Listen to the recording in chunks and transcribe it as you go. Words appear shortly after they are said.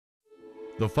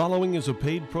The following is a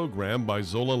paid program by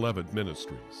Zola Levitt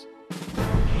Ministries.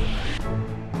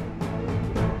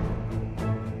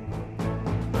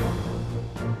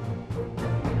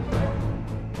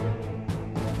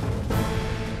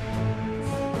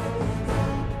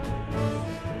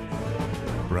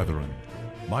 Brethren,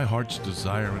 my heart's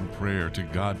desire and prayer to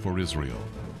God for Israel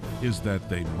is that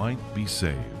they might be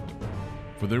saved.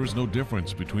 For there is no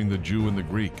difference between the Jew and the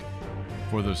Greek,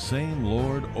 for the same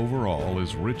Lord over all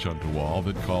is rich unto all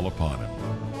that call upon him.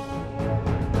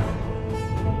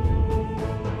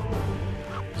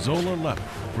 Zola Levitt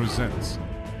presents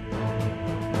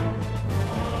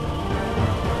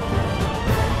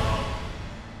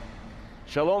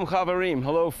Shalom Chavarim,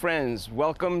 hello friends.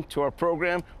 Welcome to our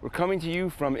program. We're coming to you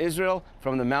from Israel,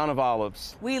 from the Mount of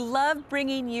Olives. We love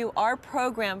bringing you our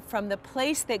program from the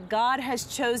place that God has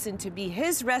chosen to be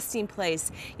His resting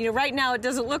place. You know, right now it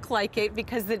doesn't look like it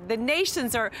because the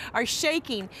nations are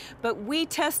shaking, but we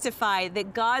testify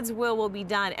that God's will be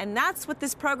done. And that's what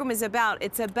this program is about.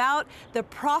 It's about the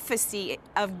prophecy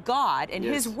of God and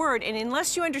His Word. And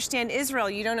unless you understand Israel,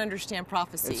 you don't understand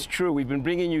prophecy. It's true. We've been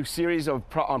bringing you a series on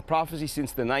prophecy since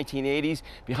the 1980s.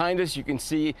 Behind us, you can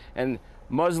see a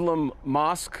Muslim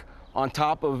mosque on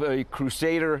top of a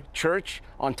Crusader church,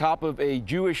 on top of a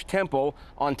Jewish temple,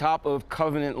 on top of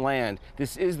covenant land.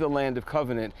 This is the land of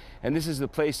covenant, and this is the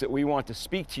place that we want to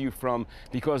speak to you from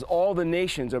because all the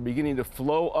nations are beginning to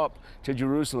flow up to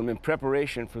Jerusalem in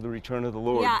preparation for the return of the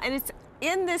Lord. Yeah, and it's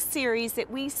in this series that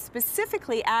we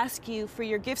specifically ask you for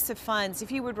your gifts of funds.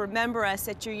 If you would remember us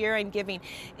at your year-end giving,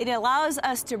 it allows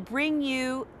us to bring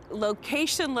you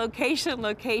location,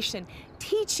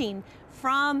 teaching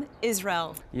from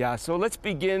Israel. Yeah, so let's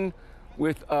begin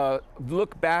with a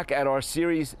look back at our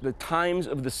series, The Times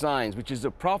of the Signs, which is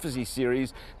a prophecy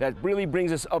series that really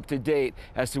brings us up to date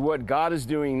as to what God is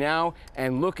doing now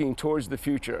and looking towards the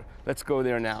future. Let's go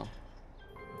there now.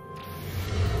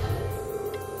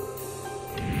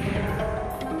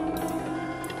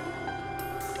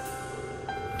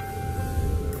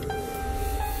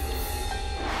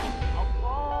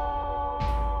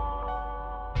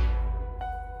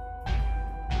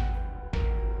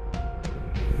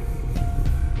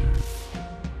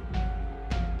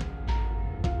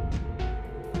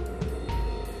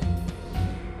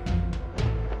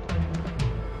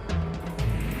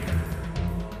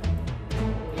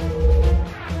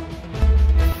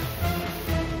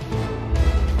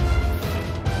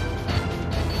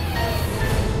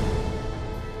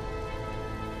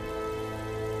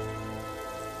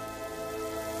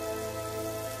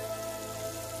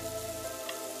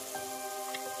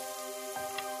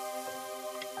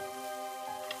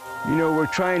 You know, we're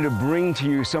trying to bring to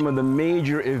you some of the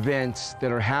major events that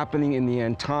are happening in the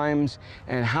end times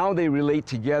and how they relate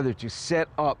together to set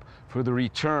up for the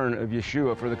return of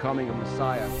Yeshua, for the coming of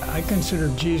Messiah. I consider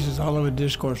Jesus' Olivet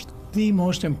Discourse the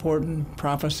most important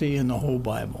prophecy in the whole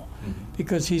Bible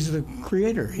because he's the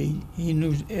creator. He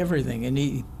knew everything and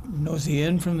he knows the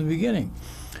end from the beginning.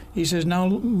 He says, now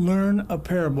learn a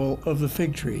parable of the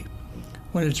fig tree.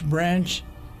 When its branch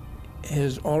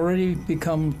has already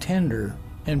become tender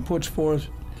and puts forth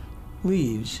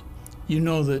leaves, you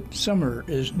know that summer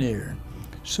is near.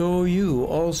 So you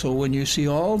also, when you see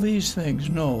all these things,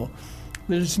 know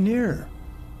that it's near,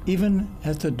 even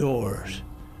at the doors.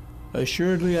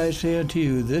 Assuredly I say unto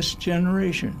you, this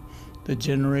generation, the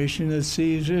generation that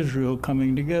sees Israel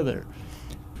coming together,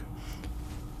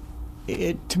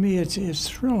 to me it's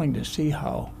thrilling to see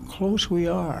how close we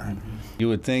are. You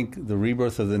would think the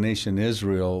rebirth of the nation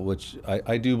Israel, which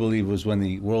I do believe was when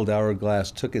the world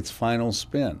hourglass took its final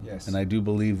spin. Yes. And I do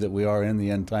believe that we are in the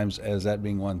end times as that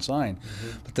being one sign.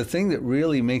 But the thing that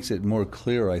really makes it more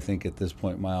clear, I think, at this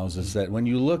point, Myles, is that when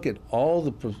you look at all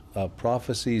the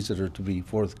prophecies that are to be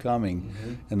forthcoming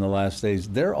in the last days,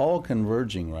 they're all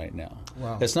converging right now.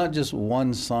 Wow. It's not just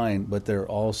one sign, but they're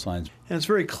all signs. And it's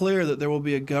very clear that there will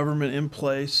be a government in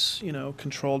place, you know,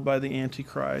 controlled by the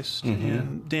Antichrist.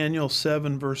 And Daniel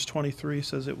 7, verse 23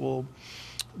 says it will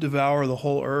devour the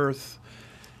whole earth.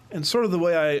 And sort of the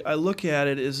way I look at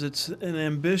it is it's an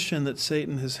ambition that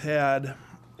Satan has had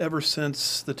ever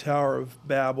since the Tower of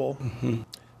Babel,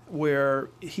 where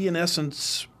he, in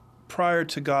essence, prior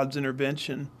to God's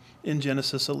intervention in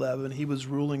Genesis 11, he was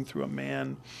ruling through a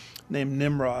man named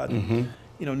Nimrod.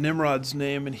 You know, Nimrod's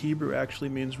name in Hebrew actually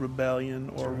means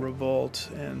rebellion or revolt,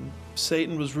 and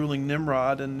Satan was ruling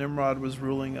Nimrod, and Nimrod was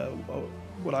ruling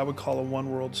what I would call a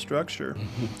one-world structure.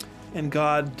 And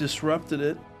God disrupted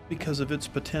it because of its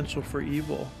potential for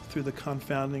evil through the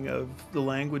confounding of the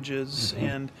languages.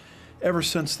 And ever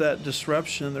since that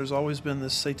disruption, there's always been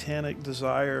this satanic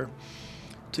desire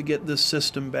to get this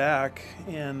system back,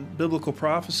 and biblical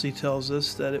prophecy tells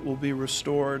us that it will be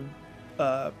restored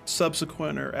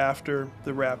subsequent or after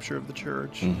the rapture of the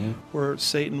church, where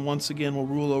Satan once again will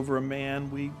rule over a man.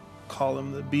 We call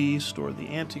him the beast or the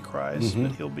Antichrist,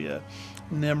 but he'll be a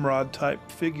Nimrod type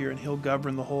figure, and he'll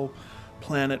govern the whole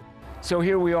planet. So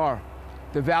here we are,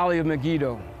 the Valley of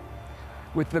Megiddo,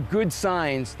 with the good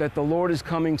signs that the Lord is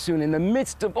coming soon. In the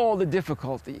midst of all the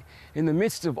difficulty, in the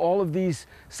midst of all of these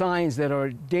signs that are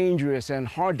dangerous and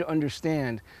hard to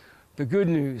understand, the good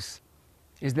news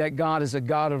is that God is a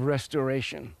God of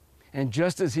restoration. And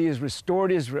just as he has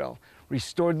restored Israel,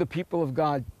 restored the people of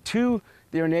God to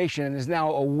their nation, and is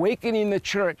now awakening the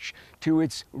church to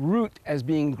its root as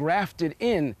being grafted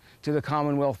in to the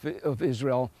Commonwealth of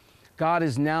Israel, God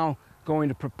is now going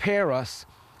to prepare us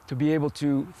to be able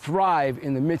to thrive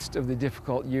in the midst of the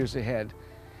difficult years ahead.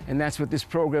 And that's what this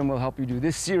program will help you do.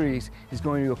 This series is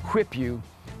going to equip you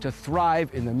to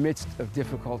thrive in the midst of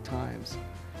difficult times.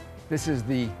 This is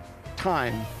the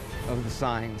time of the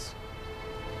signs.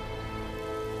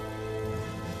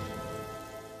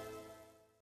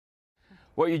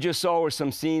 What you just saw were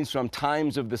some scenes from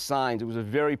Times of the Signs. It was a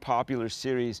very popular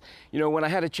series. You know, when I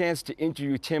had a chance to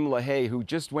interview Tim LaHaye, who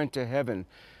just went to heaven,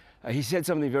 he said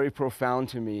something very profound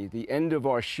to me. The end of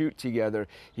our shoot together,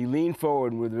 he leaned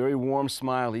forward and with a very warm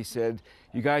smile, he said,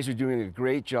 "You guys are doing a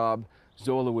great job.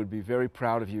 Zola would be very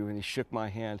proud of you," and he shook my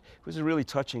hand. It was a really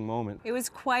touching moment. It was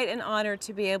quite an honor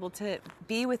to be able to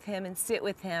be with him and sit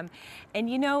with him. And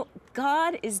you know,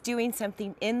 God is doing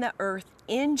something in the earth,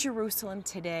 in Jerusalem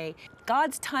today.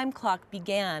 God's time clock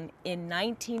began in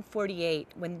 1948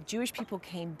 when the Jewish people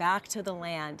came back to the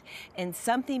land, and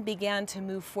something began to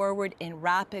move forward in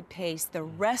rapid pace, the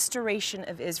restoration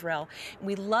of Israel.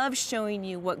 We love showing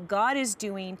you what God is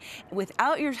doing.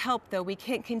 Without your help, though, we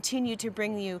can't continue to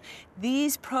bring you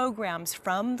these programs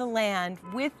from the land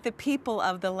with the people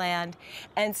of the land.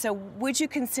 And so would you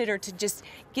consider to just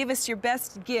give us your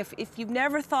best gift? If you've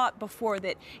never thought before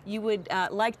that you would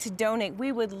like to donate,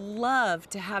 we would love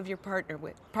to have your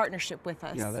partnership with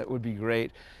us. Yeah, that would be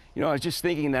great. You know, I was just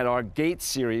thinking that our Gates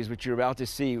series, which you're about to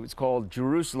see, it's called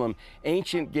Jerusalem,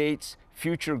 Ancient Gates,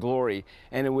 Future Glory.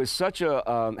 And it was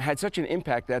had such an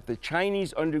impact that the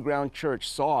Chinese underground church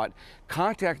saw it,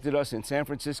 contacted us in San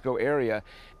Francisco area,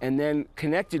 and then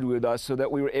connected with us so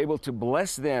that we were able to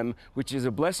bless them, which is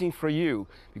a blessing for you,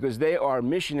 because they are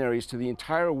missionaries to the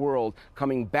entire world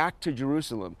coming back to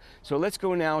Jerusalem. So let's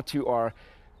go now to our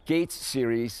Gates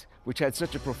series, which had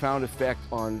such a profound effect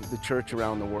on the church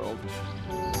around the world.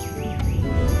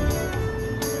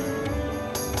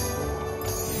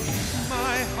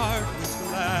 My heart was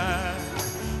glad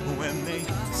when they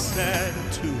said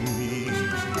to me,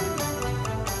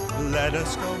 let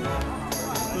us go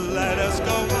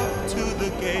up to the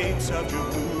gates of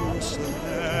Jerusalem.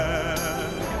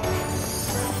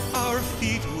 Our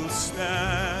feet will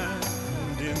stand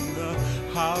in the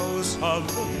house of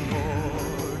the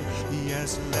Lord.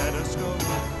 Yes, let us go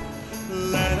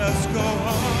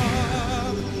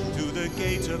up to the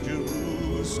gates of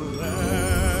Jerusalem.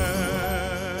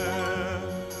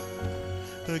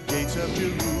 The gates of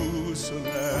Jerusalem.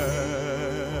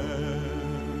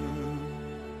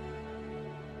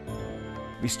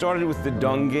 We started with the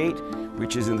Dung Gate,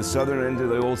 which is in the southern end of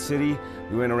the old city.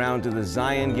 We went around to the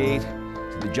Zion Gate,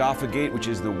 to the Jaffa Gate, which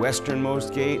is the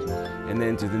westernmost gate, and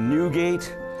then to the New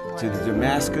Gate, to the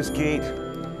Damascus Gate,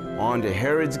 on to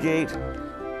Herod's Gate,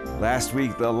 last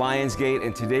week the Lion's Gate,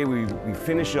 and today we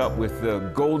finish up with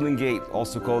the Golden Gate,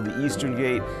 also called the Eastern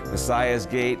Gate, Messiah's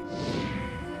Gate.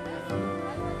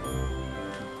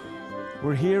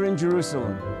 We're here in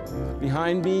Jerusalem.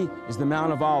 Behind me is the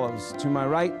Mount of Olives. To my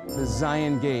right, the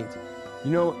Zion Gate.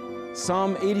 You know,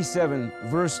 Psalm 87,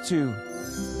 verse 2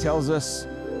 tells us,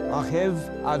 Ahev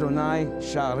Adonai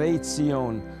Sharei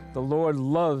Tzion. The Lord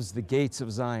loves the gates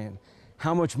of Zion.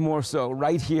 How much more so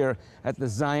right here at the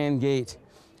Zion Gate.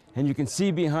 And you can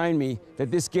see behind me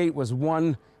that this gate was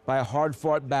won by a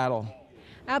hard-fought battle.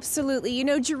 Absolutely. You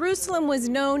know, Jerusalem was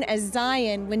known as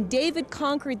Zion when David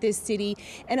conquered this city,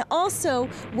 and also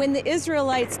when the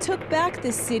Israelites took back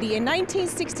this city in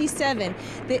 1967.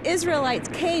 The Israelites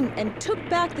came and took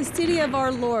back the city of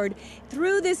our Lord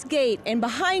through this gate, and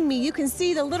behind me you can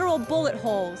see the literal bullet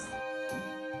holes.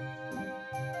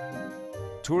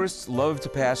 Tourists love to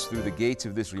pass through the gates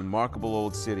of this remarkable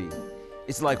old city.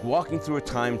 It's like walking through a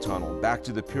time tunnel back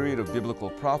to the period of biblical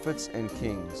prophets and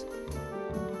kings.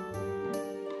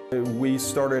 We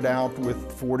started out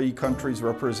with 40 countries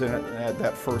represented at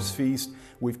that first feast.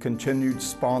 We've continued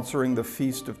sponsoring the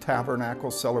Feast of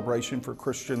Tabernacles celebration for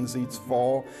Christians each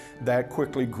fall. That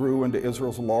quickly grew into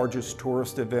Israel's largest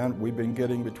tourist event. We've been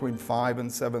getting between 5,000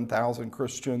 and 7,000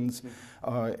 Christians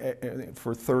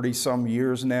for 30-some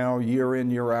years now, year in,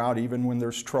 year out. Even when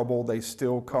there's trouble, they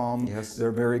still come. Yes.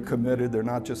 They're very committed. They're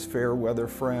not just fair weather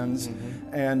friends.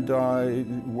 And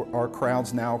our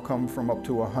crowds now come from up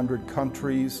to 100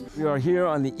 countries. We are here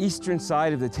on the eastern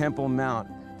side of the Temple Mount,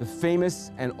 the famous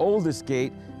and oldest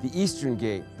gate, the Eastern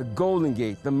Gate, the Golden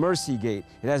Gate, the Mercy Gate.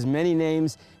 It has many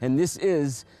names, and this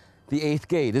is the eighth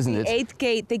gate, isn't it? The eighth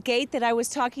gate, the gate that I was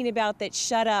talking about that's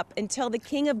shut up until the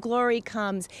King of Glory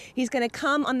comes. He's going to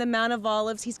come on the Mount of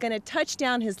Olives. He's going to touch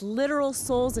down his literal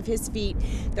soles of his feet.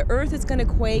 The earth is going to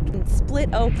quake and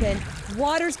split open.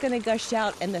 Water's going to gush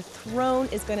out, and the throne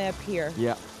is going to appear.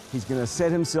 Yeah. He's going to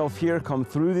set himself here, come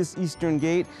through this eastern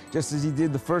gate, just as he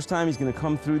did the first time. He's going to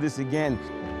come through this again.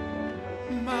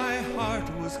 My heart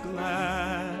was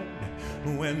glad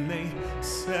when they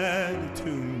said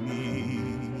to me,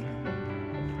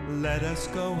 let us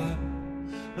go up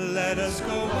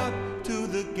to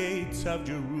the gates of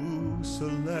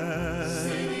Jerusalem.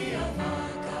 City of our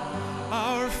God.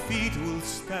 Our feet will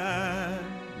stand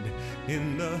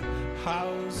in the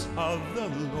house of the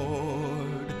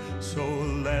Lord. So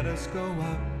let us go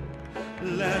up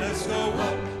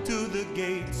to the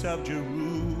gates of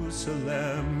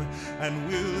Jerusalem, and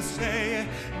we'll say,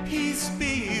 peace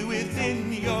be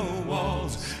within your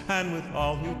walls, and with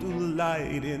all who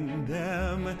delight in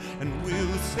them. And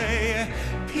we'll say,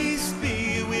 peace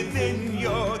be within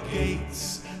your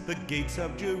gates, the gates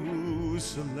of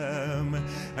Jerusalem.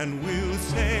 And we'll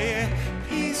say,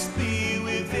 peace be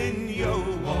within your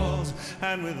walls,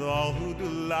 and with all who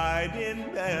delight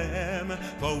in them.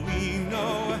 For we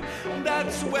know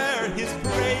that's where his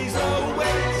praise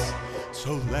awaits.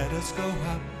 So let us go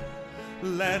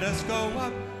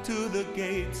up to the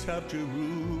gates of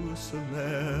Jerusalem.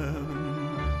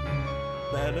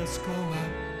 Let us go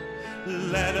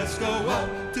up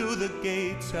to the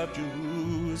gates of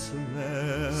Jerusalem.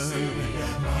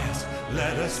 Yes,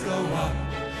 let us go up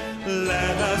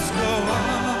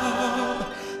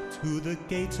to the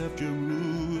gates of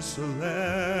Jerusalem.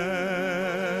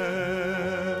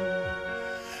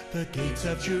 The gates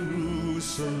of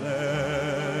Jerusalem.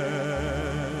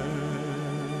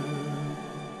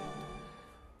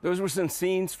 Those were some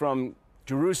scenes from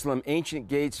Jerusalem, Ancient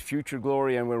Gates, Future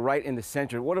Glory, and we're right in the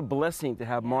center. What a blessing to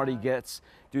have Marty Goetz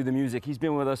do the music. He's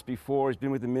been with us before. He's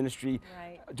been with the ministry,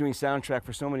 doing soundtrack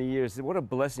for so many years. What a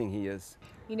blessing he is.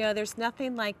 You know, there's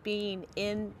nothing like being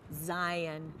in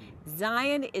Zion.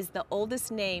 Zion is the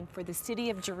oldest name for the city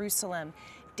of Jerusalem.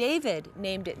 David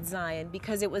named it Zion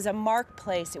because it was a mark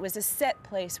place. It was a set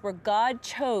place where God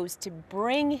chose to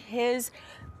bring his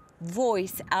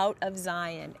voice out of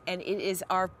Zion, and it is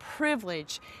our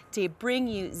privilege to bring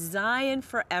you Zion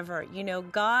forever. You know,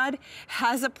 God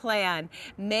has a plan.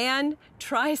 Man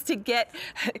tries to get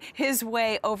his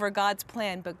way over God's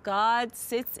plan, but God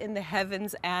sits in the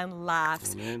heavens and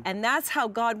laughs. Amen. And that's how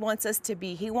God wants us to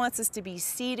be. He wants us to be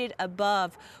seated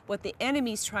above what the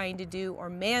enemy's trying to do or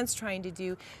man's trying to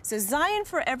do. So Zion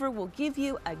forever will give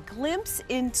you a glimpse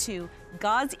into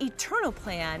God's eternal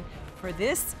plan for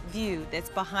this view that's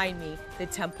behind me, the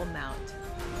Temple Mount.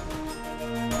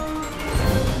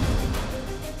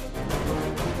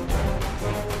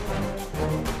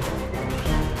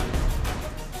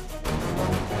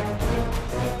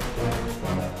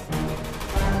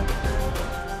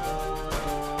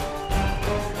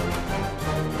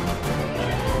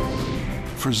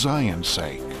 For Zion's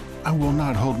sake, I will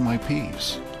not hold my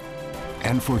peace,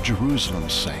 and for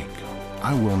Jerusalem's sake,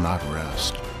 I will not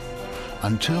rest,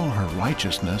 until her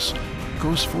righteousness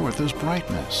goes forth as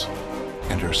brightness,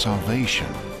 and her salvation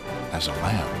as a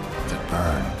lamp that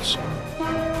burns.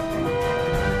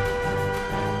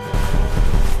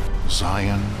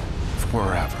 Zion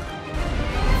forever.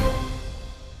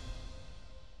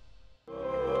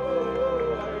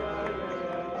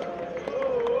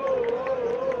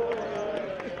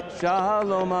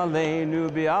 Shalom Aleinu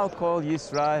B'al Kol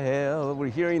Yisrael. We're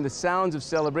hearing the sounds of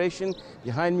celebration.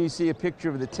 Behind me you see a picture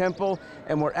of the temple,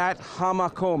 and we're at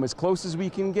Hamakom, as close as we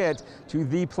can get to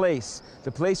the place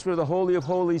where the Holy of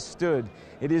Holies stood.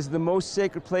 It is the most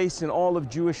sacred place in all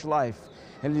of Jewish life,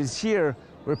 and it is here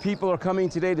where people are coming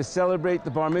today to celebrate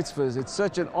the bar mitzvahs. It's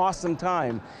such an awesome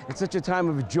time. It's such a time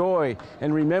of joy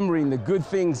and remembering the good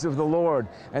things of the Lord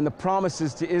and the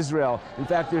promises to Israel. In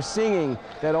fact, they're singing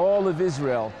that all of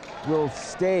Israel will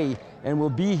stay and will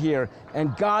be here.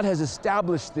 And God has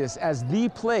established this as the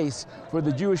place for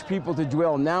the Jewish people to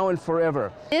dwell now and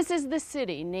forever. This is the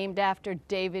city named after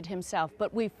David himself.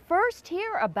 But we first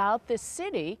hear about this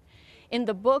city in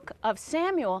the book of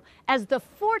Samuel as the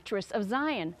fortress of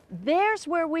Zion. There's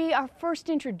where we are first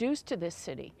introduced to this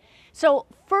city. So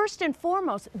first and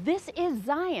foremost, this is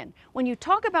Zion. When you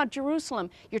talk about Jerusalem,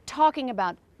 you're talking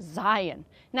about Zion.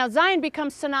 Now Zion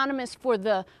becomes synonymous for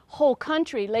the whole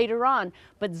country later on,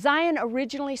 but Zion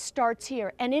originally starts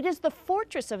here, and it is the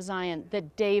fortress of Zion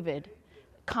that David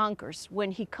conquers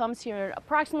when he comes here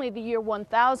approximately the year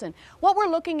 1000. What we're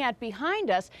looking at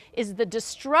behind us is the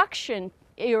destruction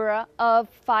era of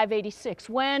 586,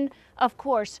 when, of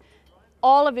course,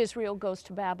 all of Israel goes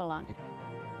to Babylon.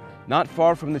 Not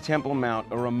far from the Temple Mount,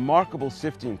 a remarkable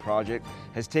sifting project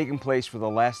has taken place for the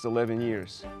last 11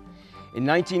 years. In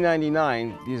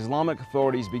 1999, the Islamic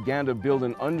authorities began to build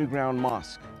an underground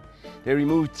mosque. They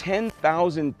removed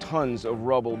 10,000 tons of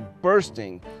rubble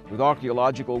bursting with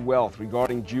archaeological wealth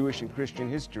regarding Jewish and Christian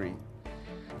history.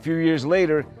 A few years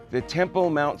later, the Temple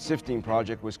Mount Sifting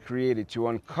Project was created to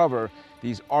uncover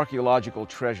these archaeological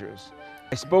treasures.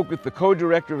 I spoke with the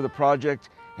co-director of the project,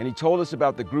 and he told us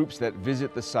about the groups that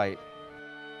visit the site.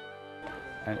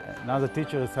 And now the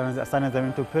teacher is assigning them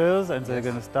into pairs, and they're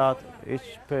going to start,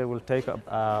 each pair will take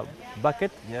a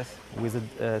bucket with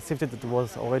sifted, it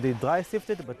was already dry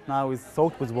sifted, but now it's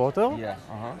soaked with water.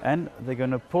 And they're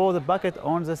going to pour the bucket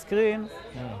on the screen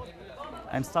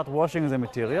and start washing the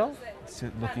material.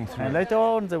 Looking through. And later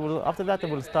on, after that, they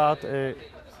will start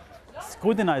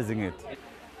scrutinizing it.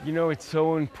 You know, it's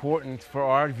so important for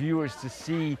our viewers to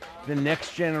see the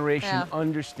next generation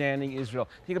understanding Israel.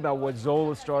 Think about what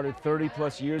Zola started 30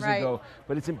 plus years ago,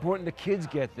 but it's important the kids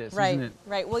get this, isn't it?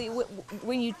 Right. Well,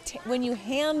 when you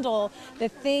handle the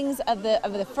things of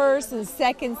the first and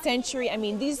second century, I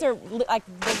mean, these are like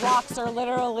the rocks are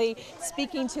literally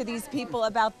speaking to these people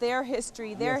about their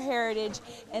history, their heritage,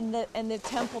 and the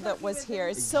temple that was here.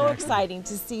 It's so exciting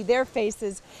to see their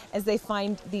faces as they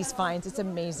find these finds. It's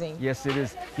amazing. Yes, it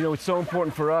is. You know, it's so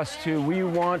important for us too. We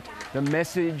want the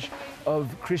message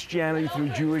of Christianity through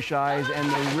Jewish eyes and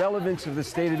the relevance of the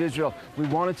state of Israel. We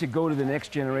want it to go to the next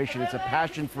generation. It's a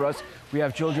passion for us. We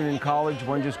have children in college,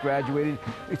 one just graduated.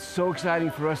 It's so exciting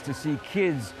for us to see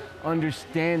kids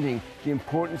understanding the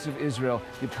importance of Israel,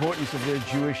 the importance of their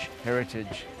Jewish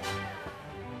heritage.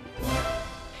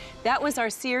 That was our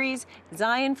series,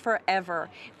 Zion Forever.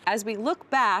 As we look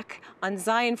back on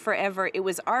Zion Forever, it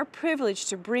was our privilege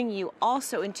to bring you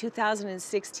also in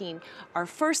 2016, our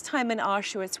first time in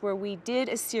Auschwitz, where we did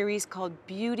a series called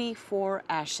Beauty for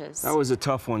Ashes. That was a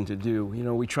tough one to do. You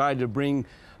know, we tried to bring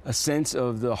a sense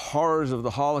of the horrors of the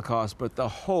Holocaust, but the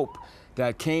hope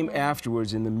that came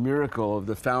afterwards in the miracle of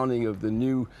the founding of the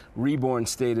new reborn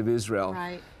state of Israel.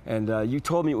 Right. And you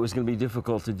told me it was going to be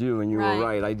difficult to do, and you were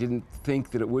right. I didn't think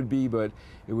that it would be, but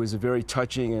it was a very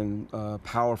touching and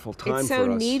powerful time for us. It's so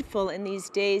needful in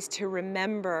these days to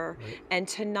remember and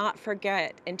to not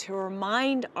forget and to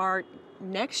remind our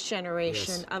next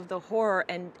generation of the horror,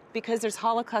 and because there's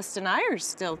Holocaust deniers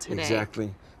still today.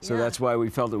 Exactly. So that's why we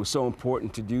felt it was so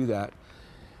important to do that.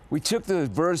 We took the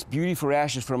verse Beauty for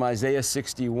Ashes from Isaiah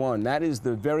 61. That is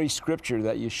the very scripture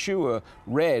that Yeshua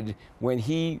read when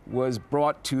he was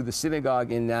brought to the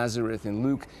synagogue in Nazareth in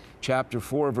Luke chapter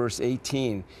 4, verse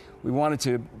 18. We wanted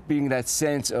to bring that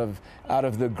sense of out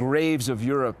of the graves of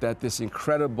Europe that this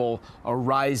incredible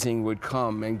arising would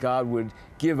come and God would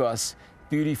give us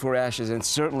beauty for ashes. And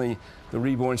certainly the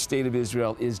reborn state of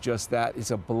Israel is just that.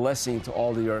 It's a blessing to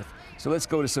all the earth. So let's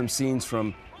go to some scenes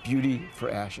from Beauty for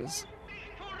Ashes.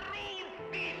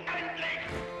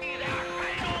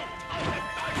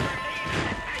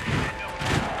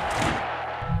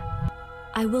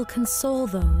 I will console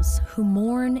those who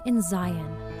mourn in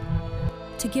Zion,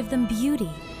 to give them beauty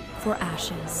for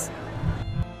ashes,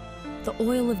 the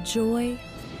oil of joy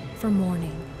for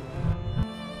mourning,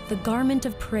 the garment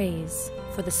of praise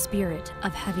for the spirit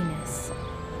of heaviness,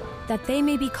 that they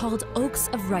may be called oaks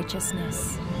of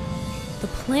righteousness, the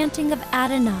planting of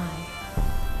Adonai,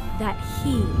 that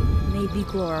he may be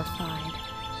glorified.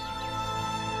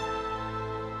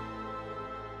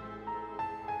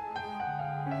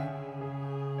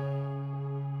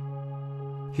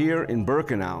 Here in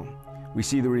Birkenau, we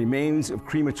see the remains of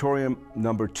crematorium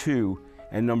number 2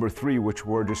 and number 3, which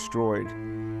were destroyed.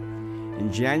 In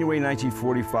January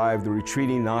 1945, the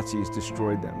retreating Nazis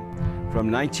destroyed them. From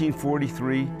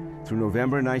 1943 through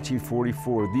November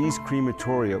 1944, these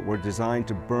crematoria were designed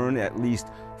to burn at least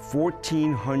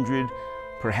 1,400,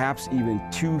 perhaps even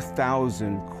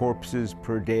 2,000 corpses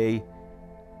per day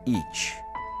each.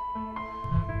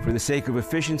 For the sake of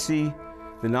efficiency,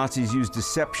 The Nazis used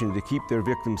deception to keep their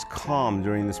victims calm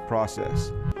during this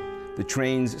process. The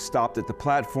trains stopped at the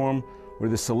platform where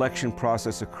the selection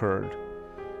process occurred.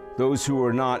 Those who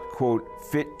were not, quote,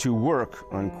 fit to work,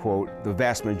 unquote, the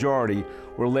vast majority,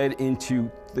 were led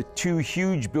into the two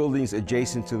huge buildings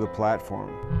adjacent to the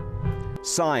platform.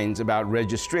 Signs about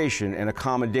registration and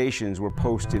accommodations were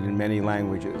posted in many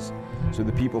languages. So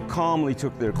the people calmly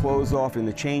took their clothes off in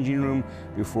the changing room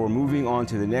before moving on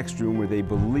to the next room where they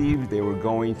believed they were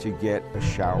going to get a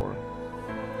shower.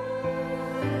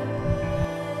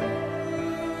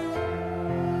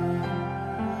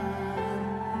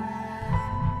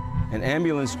 An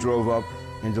ambulance drove up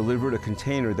and delivered a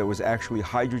container that was actually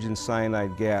hydrogen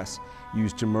cyanide gas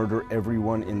used to murder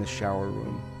everyone in the shower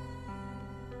room.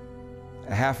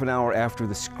 A half an hour after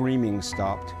the screaming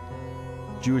stopped,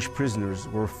 Jewish prisoners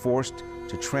were forced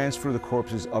to transfer the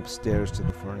corpses upstairs to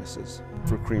the furnaces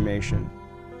for cremation.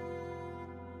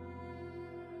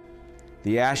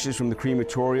 The ashes from the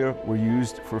crematoria were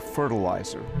used for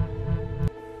fertilizer.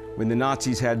 When the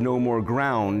Nazis had no more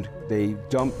ground, they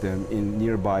dumped them in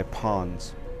nearby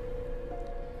ponds.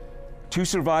 Two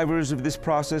survivors of this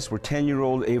process were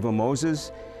 10-year-old Ava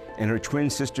Moses and her twin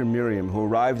sister Miriam, who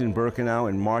arrived in Birkenau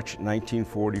in March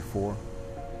 1944.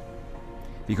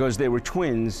 Because they were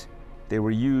twins, they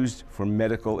were used for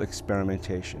medical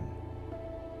experimentation.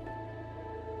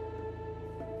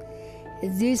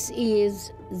 This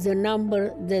is the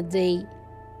number that they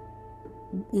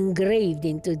engraved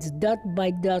into, it's dot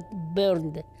by dot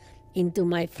burned into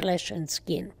my flesh and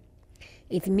skin.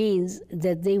 It means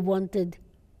that they wanted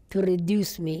to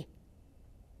reduce me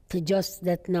to just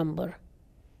that number,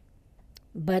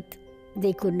 but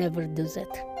they could never do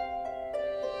that.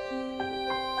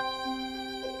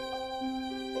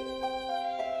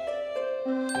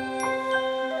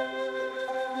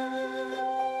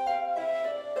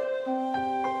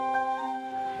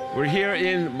 We're here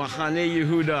in Machane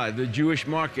Yehuda, the Jewish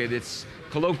market. It's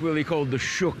colloquially called the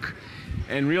Shuk.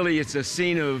 And really it's a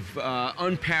scene of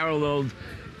unparalleled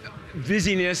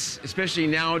busyness, especially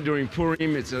now during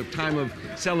Purim. It's a time of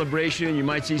celebration. You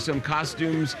might see some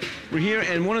costumes. We're here,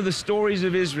 and one of the stories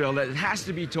of Israel that has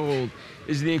to be told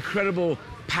is the incredible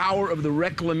power of the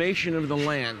reclamation of the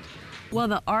land. Well,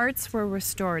 the arts were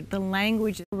restored, the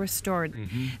language were restored,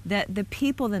 that the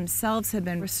people themselves have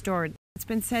been restored. It's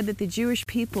been said that the Jewish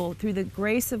people, through the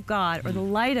grace of God, or the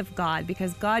light of God,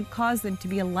 because God caused them to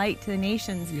be a light to the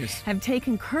nations, have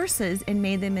taken curses and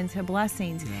made them into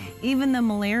blessings. Even the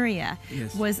malaria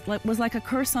was like a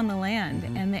curse on the land,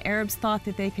 and the Arabs thought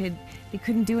that they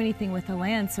couldn't do anything with the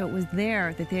land, so it was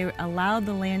there that they allowed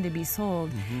the land to be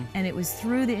sold, and it was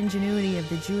through the ingenuity of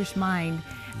the Jewish mind,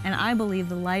 and I believe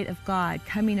the light of God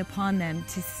coming upon them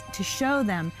to show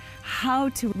them how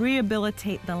to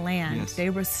rehabilitate the land. They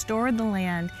restored the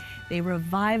land, they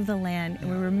revived the land, and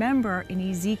we remember in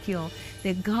Ezekiel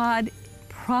that God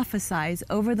prophesies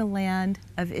over the land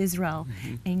of Israel,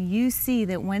 and you see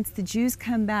that once the Jews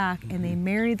come back and they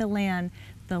marry the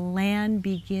land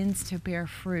begins to bear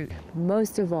fruit.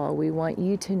 Most of all, we want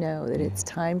you to know that it's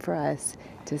time for us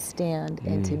to stand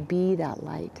and to be that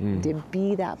light, to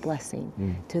be that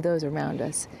blessing to those around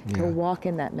us, to walk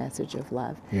in that message of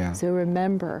love. So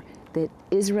remember that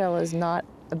Israel is not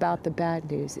about the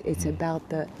bad news, it's about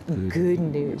the good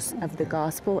news of the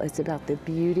gospel, it's about the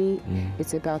beauty,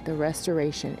 it's about the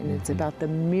restoration, and it's about the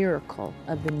miracle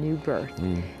of the new birth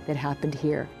that happened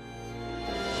here.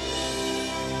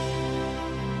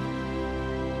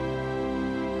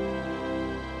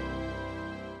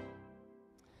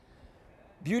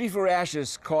 Beauty for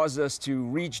Ashes caused us to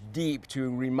reach deep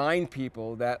to remind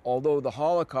people that although the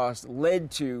Holocaust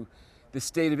led to the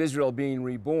state of Israel being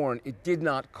reborn, it did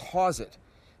not cause it.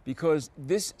 Because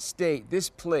this state, this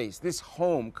place, this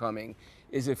homecoming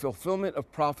is a fulfillment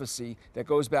of prophecy that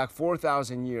goes back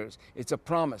 4,000 years. It's a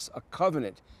promise, a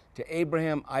covenant to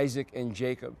Abraham, Isaac, and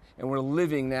Jacob. And we're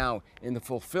living now in the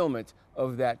fulfillment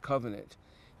of that covenant.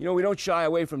 You know, we don't shy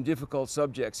away from difficult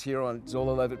subjects here on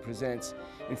Zola Levitt Presents.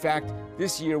 In fact,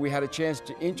 this year we had a chance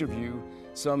to interview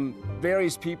some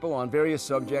various people on various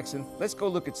subjects, and let's go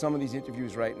look at some of these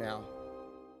interviews right now.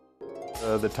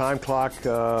 The time clock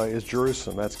is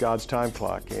Jerusalem. That's God's time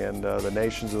clock, and the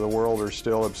nations of the world are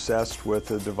still obsessed with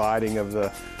the dividing of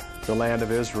the land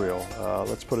of Israel.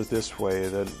 Let's put it this way,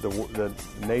 the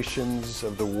nations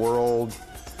of the world,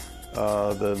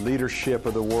 the leadership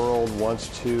of the world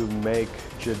wants to make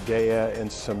Judea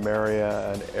and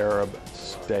Samaria an Arab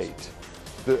state.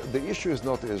 The issue is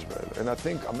not Israel, and I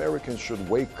think Americans should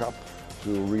wake up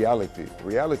to reality.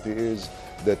 Reality is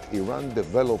that Iran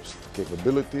develops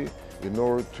capability in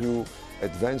order to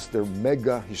advance their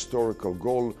mega historical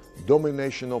goal,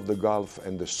 domination of the Gulf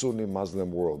and the Sunni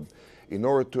Muslim world. In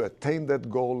order to attain that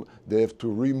goal, they have to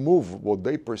remove what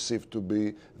they perceive to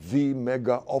be the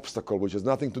mega obstacle, which has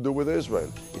nothing to do with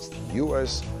Israel. It's the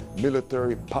U.S.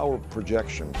 military power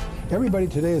projection. Everybody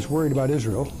today is worried about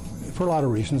Israel for a lot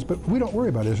of reasons, but we don't worry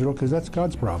about Israel because that's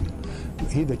God's problem.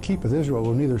 He that keepeth Israel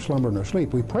will neither slumber nor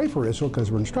sleep. We pray for Israel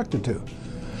because we're instructed to.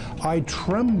 I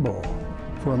tremble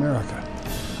for America.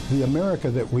 The America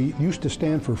that we used to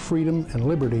stand for freedom and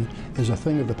liberty is a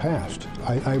thing of the past.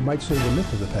 I might say the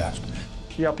myth of the past.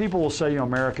 Yeah, people will say,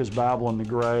 America's Babylon the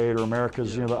Great, or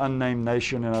America's, the unnamed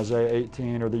nation in Isaiah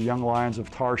 18, or the young lions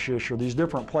of Tarshish, or these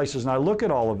different places. And I look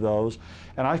at all of those,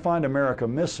 and I find America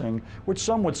missing, which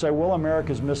some would say, well,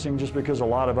 America's missing just because a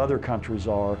lot of other countries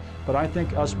are. But I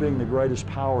think us being the greatest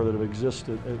power that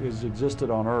has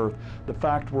existed on earth, the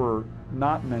fact we're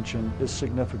not mentioned is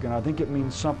significant. I think it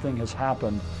means something has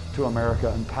happened to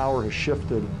America, and power has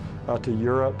shifted to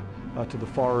Europe, to the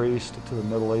Far East, to the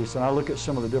Middle East. And I look at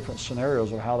some of the different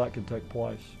scenarios of how that could take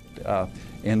place.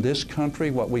 In this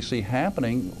country, what we see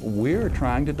happening, we're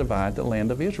trying to divide the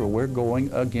land of Israel. We're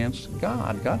going against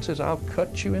God. God says, I'll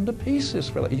cut you into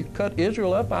pieces. You cut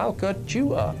Israel up, I'll cut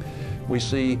you up. We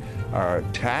see our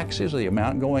taxes, the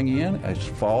amount going in, is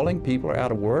falling. People are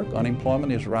out of work.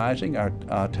 Unemployment is rising. Our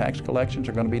tax collections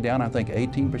are going to be down, I think,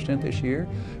 18% this year.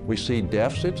 We see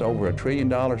deficits, over $1 trillion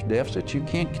deficits. You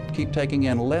can't keep taking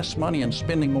in less money and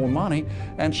spending more money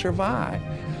and survive.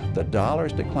 The dollar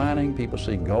is declining. People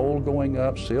see gold going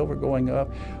up, silver going up.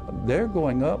 They're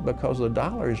going up because the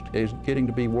dollar is getting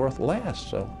to be worth less.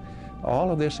 So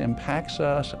all of this impacts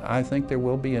us. I think there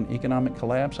will be an economic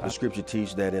collapse. The scripture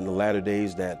teaches that in the latter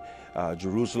days that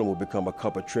Jerusalem will become a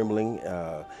cup of trembling.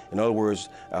 In other words,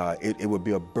 it would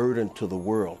be a burden to the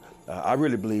world. I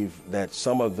really believe that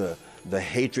some of the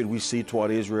hatred we see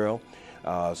toward Israel,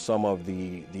 some of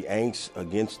the angst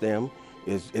against them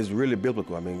is really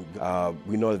biblical. I mean,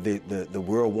 we know that the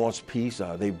world wants peace.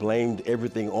 They blamed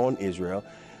everything on Israel,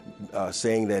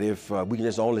 saying that if we can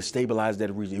just only stabilize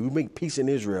that region, if we make peace in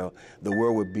Israel, the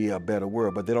world would be a better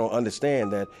world. But they don't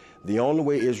understand that the only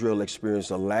way Israel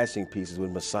experiences a lasting peace is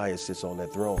when Messiah sits on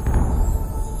that throne.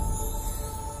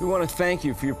 We want to thank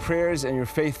you for your prayers and your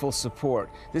faithful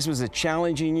support. This was a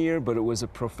challenging year, but it was a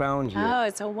profound year. Oh,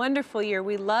 it's a wonderful year.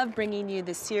 We love bringing you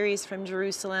the series from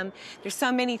Jerusalem. There's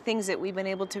so many things that we've been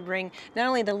able to bring, not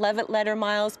only the Levitt letter,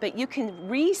 Myles, but you can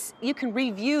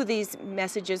review these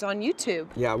messages on YouTube.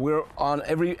 Yeah, we're on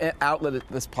every outlet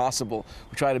that's possible.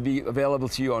 We try to be available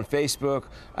to you on Facebook,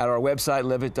 at our website,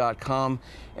 levitt.com,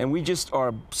 and we just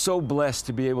are so blessed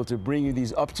to be able to bring you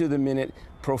these up-to-the-minute,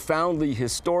 profoundly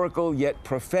historical yet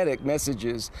prophetic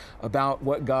messages about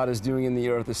what God is doing in the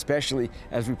earth, especially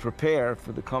as we prepare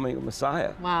for the coming of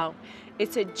Messiah. Wow.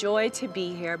 It's a joy to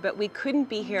be here, but we couldn't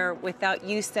be here without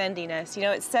you sending us. You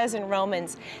know, it says in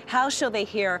Romans, how shall they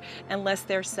hear unless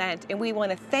they're sent? And we want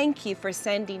to thank you for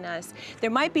sending us. There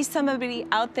might be somebody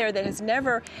out there that has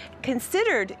never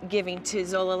considered giving to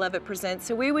Zola Levitt Presents,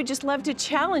 so we would just love to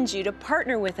challenge you to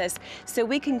partner with us so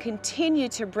we can continue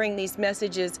to bring these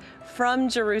messages from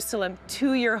Jerusalem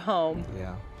to your home.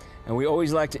 Yeah, and we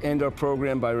always like to end our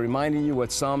program by reminding you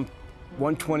what Psalm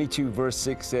 122 verse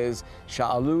 6 says,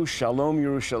 Sha'alu Shalom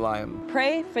Yerushalayim.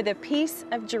 Pray for the peace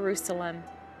of Jerusalem.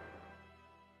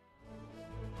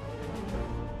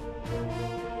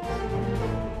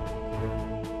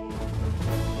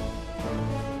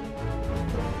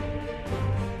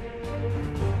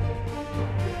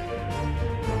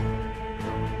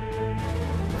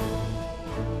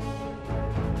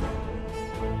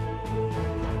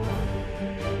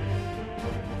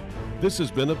 This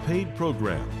has been a paid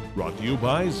program brought to you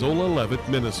by Zola Levitt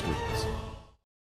Ministries.